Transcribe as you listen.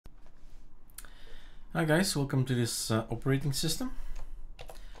Hi guys, welcome to this operating system.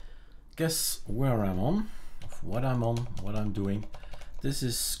 Guess where I'm on, what I'm doing. This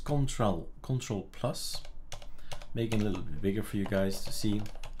is Control Plus. Making it a little bit bigger for you guys to see.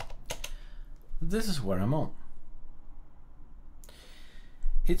 This is where I'm on.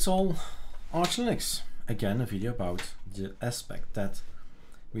 It's all ArcoLinux. Again, a video about the aspect that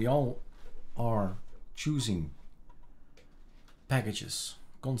we all are choosing packages,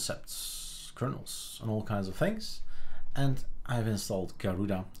 concepts, kernels and all kinds of things, and I've installed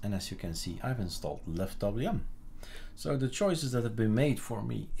Garuda, and as you can see I've installed Leftwm. So the choices that have been made for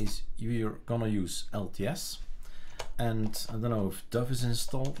me is you're gonna use LTS, and I don't know if duff is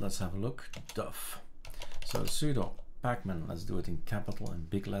installed. Let's have a look. Duff. So sudo pacman, let's do it in capital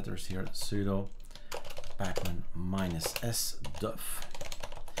and big letters here, sudo pacman -s duff.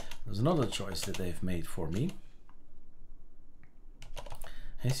 There's another choice that they've made for me.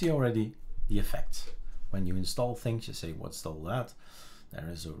 You see already the effect. When you install things, you say, what's all that? There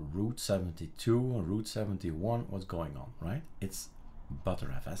is a root 72, a root 71, what's going on, right? It's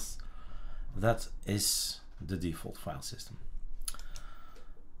btrfs. That is the default file system.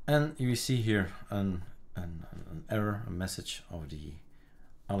 And you see here an error, a message of the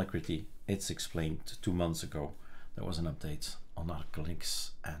Alacrity. It's explained 2 months ago. There was an update on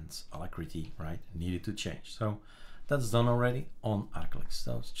ArcoLinux and Alacrity, right? Needed to change. So that's done already on ArcoLinux.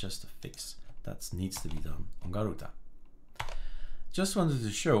 That was just a fix that needs to be done on Garuda. Just wanted to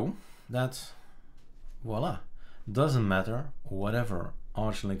show that, voila, doesn't matter whatever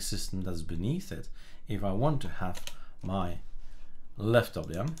ArcoLinux system that's beneath it. If I want to have my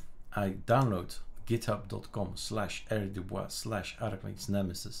Leftwm, I download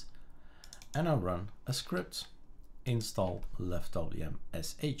github.com/eric_arcolinux-nemesis and I run a script, install Leftwm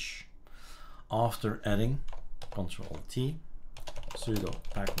sh. After adding Ctrl-T, sudo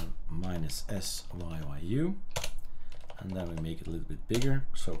pacman -syu, and then we make it a little bit bigger,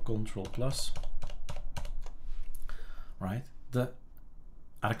 so Control Plus, right? The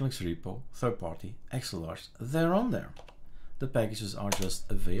ArcoLinux repo, third party, XLRs, they're on there. The packages are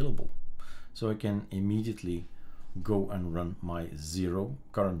just available. So I can immediately go and run my 0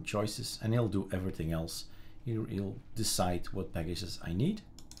 current choices, and he'll do everything else. He'll decide what packages I need.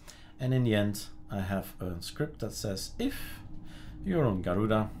 And in the end, I have a script that says, if you're on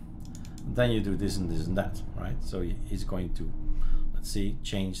Garuda, then you do this and this and that, right? So he's going to, let's see,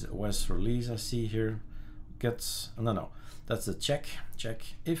 change the OS release. I see here, no, that's a check.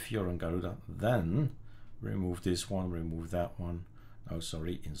 If you're on Garuda, then remove this one, remove that one. Oh,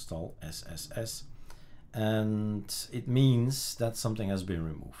 sorry, install SSS. And it means that something has been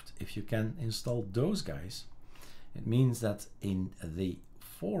removed. If you can install those guys, it means that in the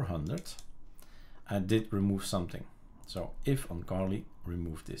 400, I did remove something. So if on Carly,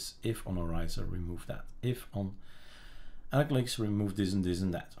 remove this. If on Orizer, remove that. If on ArcoLinux, remove this and this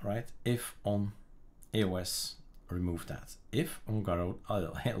and that, right? If on AOS, remove that. If on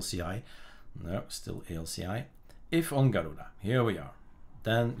Garuda, ALCI, no, still ALCI. If on Garuda, here we are.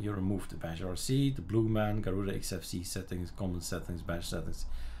 Then you remove the bash RC, the blue man, Garuda XFC settings, common settings, bash settings,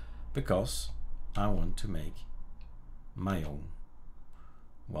 because I want to make my own,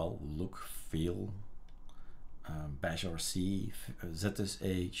 well, look, feel, bash RC,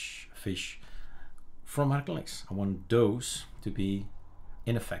 ZSH, fish from ArcoLinux. I want those to be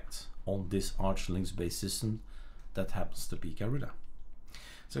in effect on this ArcoLinux based system that happens to be Garuda.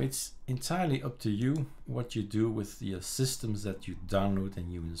 So it's entirely up to you what you do with the systems that you download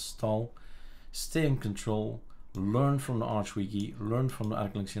and you install. Stay in control, learn from the Arch Wiki, learn from the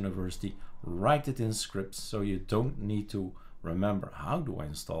ArcoLinux University, write it in scripts so you don't need to remember how do I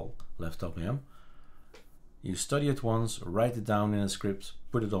install Leftwm. You study it once, write it down in a script,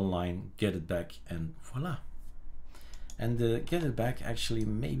 put it online, get it back, and voila. And get it back, actually,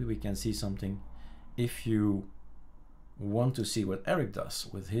 maybe we can see something. If you want to see what Eric does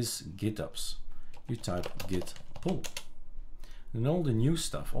with his GitHubs, you type git pull. And all the new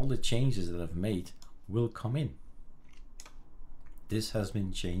stuff, all the changes that I've made will come in. This has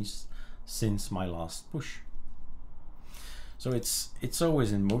been changed since my last push. So it's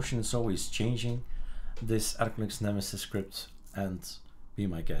always in motion, it's always changing. This arcolinux-nemesis script, and be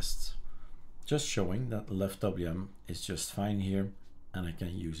my guest. Just showing that Leftwm is just fine here and I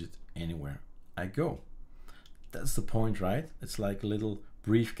can use it anywhere I go. That's the point, right? It's like a little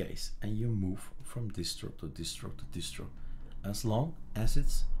briefcase and you move from distro to distro to distro as long as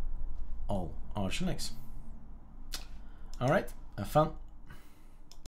it's all ArcoLinux. All right, have fun.